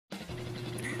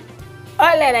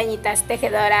Hola arañitas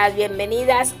tejedoras,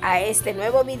 bienvenidas a este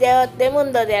nuevo video de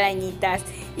Mundo de Arañitas.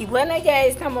 Y bueno, ya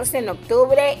estamos en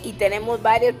octubre y tenemos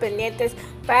varios pendientes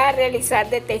para realizar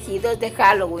de tejidos de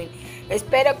Halloween.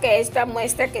 Espero que esta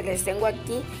muestra que les tengo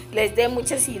aquí les dé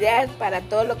muchas ideas para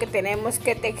todo lo que tenemos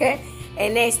que tejer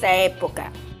en esta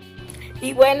época.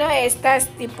 Y bueno, estas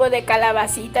tipos de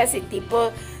calabacitas y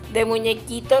tipo de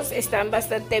muñequitos están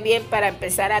bastante bien para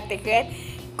empezar a tejer,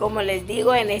 como les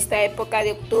digo, en esta época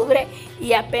de octubre,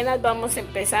 y apenas vamos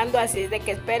empezando, así es de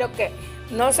que espero que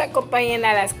nos acompañen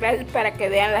a las clases para que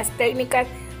vean las técnicas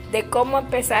de cómo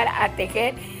empezar a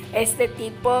tejer este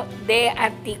tipo de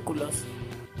artículos.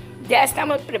 Ya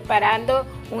estamos preparando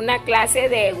una clase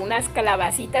de unas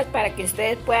calabacitas para que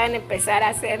ustedes puedan empezar a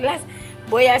hacerlas.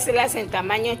 Voy a hacerlas en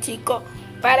tamaño chico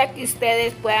para que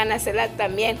ustedes puedan hacerlas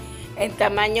también en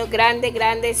tamaño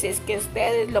grande si es que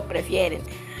ustedes lo prefieren.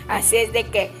 Así es de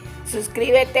que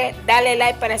suscríbete, dale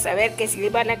like para saber que si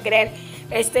van a querer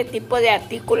este tipo de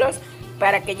artículos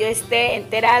para que yo esté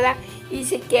enterada, y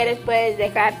si quieres puedes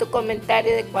dejar tu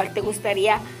comentario de cuál te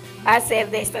gustaría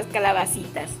hacer de estas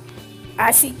calabacitas.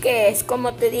 Así que es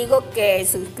como te digo que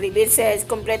suscribirse es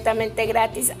completamente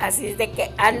gratis, así es de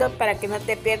que hazlo para que no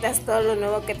te pierdas todo lo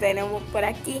nuevo que tenemos por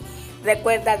aquí.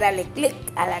 Recuerda darle clic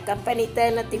a la campanita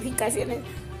de notificaciones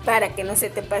para que no se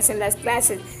te pasen las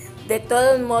clases. De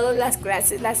todos modos, las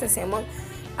clases las hacemos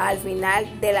al final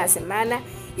de la semana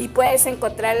y puedes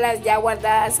encontrarlas ya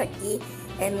guardadas aquí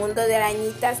en Mundo de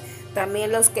Arañitas,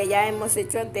 también los que ya hemos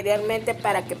hecho anteriormente,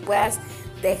 para que puedas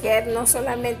tejer no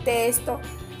solamente esto,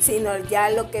 sino ya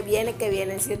lo que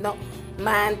vienen siendo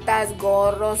mantas,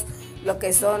 gorros, lo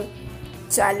que son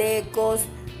chalecos,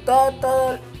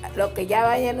 todo lo que ya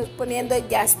vayamos poniendo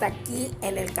ya está aquí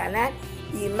en el canal,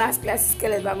 y más clases que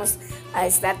les vamos a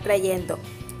estar trayendo.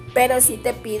 Pero sí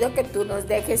te pido que tú nos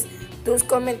dejes tus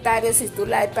comentarios y tu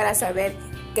like para saber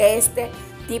que este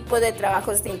tipo de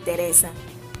trabajos te interesa.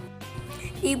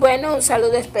 Y bueno, un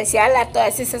saludo especial a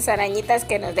todas esas arañitas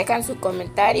que nos dejan su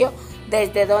comentario,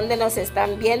 desde donde nos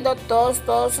están viendo. Todos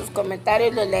sus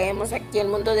comentarios los leemos aquí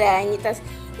en Mundo de Arañitas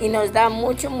y nos da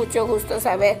mucho gusto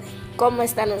saber cómo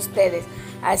están ustedes.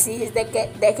 Así es de que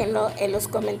déjenlo en los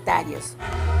comentarios.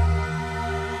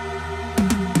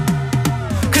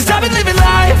 I've been living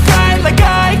life right like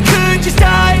I could just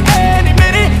die any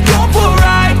minute. Going for a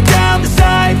ride down the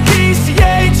side,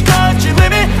 PCH, country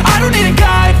limit. I don't need a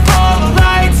guide, follow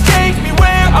lights, take me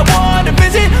where I wanna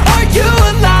visit. Are you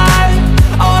alive?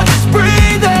 Or just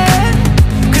breathing?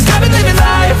 Cause I've been living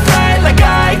life right like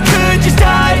I could just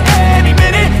die any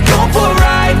minute. Going for a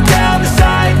ride down the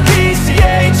side,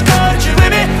 PCH, country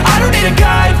limit. I don't need a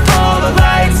guide, follow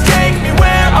lights, take me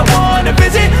where I wanna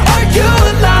visit. Are you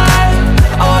alive?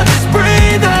 Or just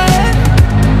breathing?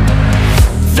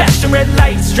 Flashing red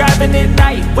lights, driving at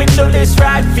night, windowless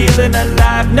ride, feeling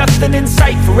alive. Nothing in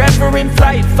sight, forever in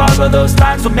flight. Follow those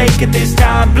lines, we'll make it this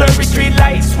time. Blurry street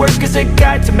lights, work as a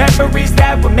guide to memories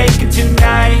that we're making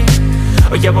tonight.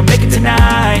 Oh yeah, we'll make it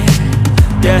tonight.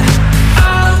 Yeah,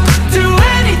 I'll do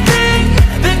anything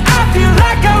that I feel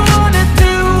like I wanna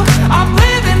do. I'm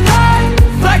living life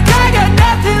like I got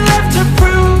nothing left to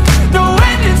prove. No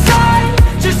end in sight,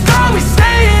 just always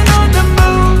staying on the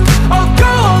move. I'll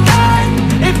go all night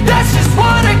if that's just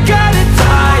what I gotta do.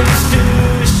 Life's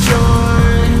too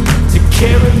short to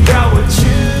care about what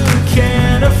you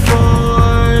can't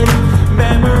afford.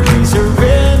 Memories are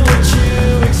in what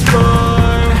you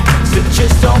explore, so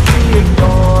just don't be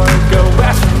ignored. Go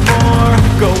ask for more,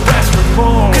 go ask for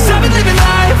more. Cause I've been living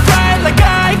life right like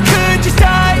I could just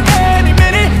die any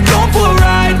minute. Going for a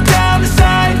ride down the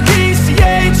side,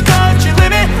 PCH, country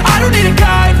limit. I don't need a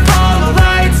guide, follow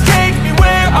lights, take me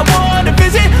where I wanna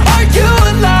visit. Are you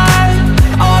alive?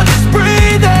 Or just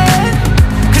breathing?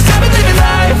 Cause I've been living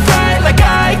life right like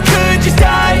I could just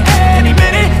die any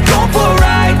minute. Going for a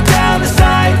ride down the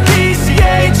side,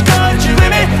 PCH, country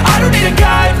limit. I don't need a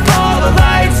guide, follow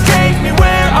lights, take me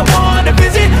where I wanna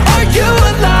visit. Are you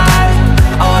alive?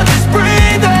 Or just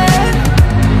breathing?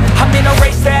 I'm in a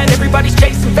race that everybody's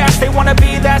chasing fast. They wanna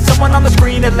be that someone on the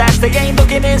screen at last. They ain't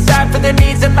looking inside for their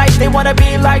needs in life. They wanna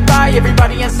be liked by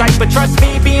everybody in sight. But trust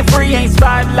me, being free ain't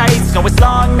spotlights. No, it's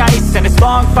long nights and it's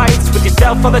long fights with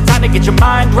yourself all the time to get your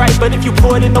mind right. But if you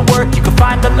put in the work, you can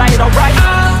find the light, alright.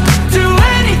 I'll do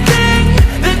anything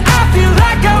that I feel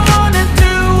like I wanna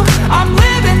do. I'm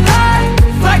living life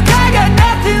like I got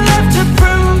nothing left to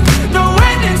prove. No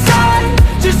end in sight,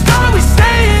 just always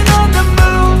staying on the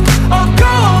move. I'll go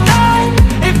all night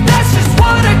if that's just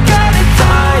what I gotta do.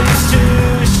 Life's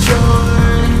too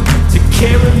short to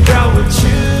care about what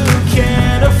you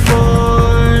can't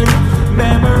afford.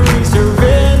 Memories are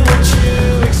in what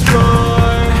you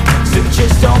explore, so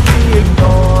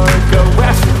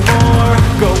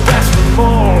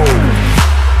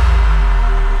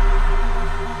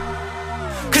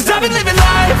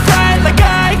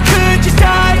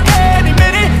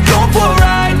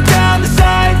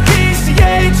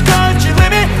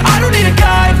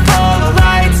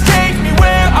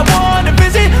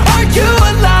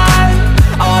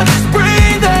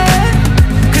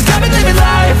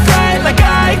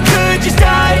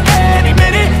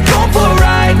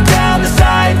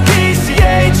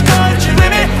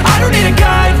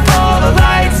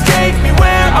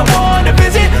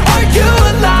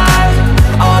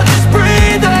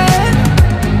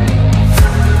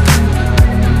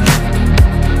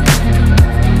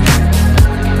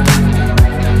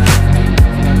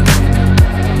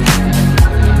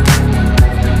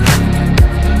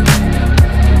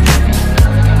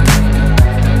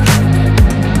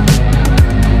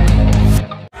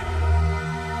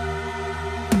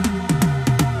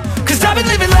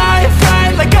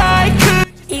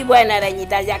bueno,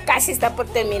 arañitas, ya casi está por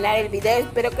terminar el video.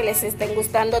 Espero que les estén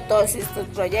gustando todos estos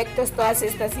proyectos, todas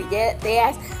estas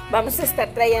ideas. Vamos a estar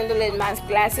trayéndoles más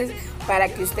clases para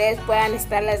que ustedes puedan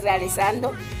estarlas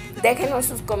realizando. Déjenos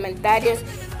sus comentarios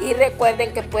y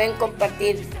recuerden que pueden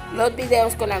compartir los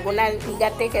videos con alguna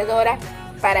amiga tejedora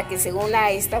para que se una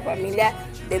a esta familia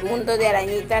del mundo de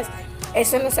arañitas.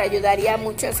 Eso nos ayudaría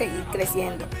mucho a seguir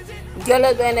creciendo. Yo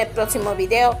los veo en el próximo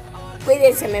video.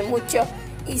 Cuídense mucho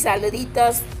y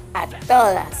saluditos a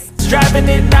todas. Driving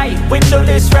at night,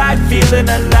 windowless ride, feeling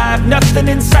alive, nothing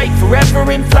in sight,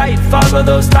 forever in flight, follow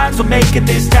those lines, we'll make it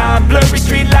this time, blurry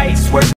street lights,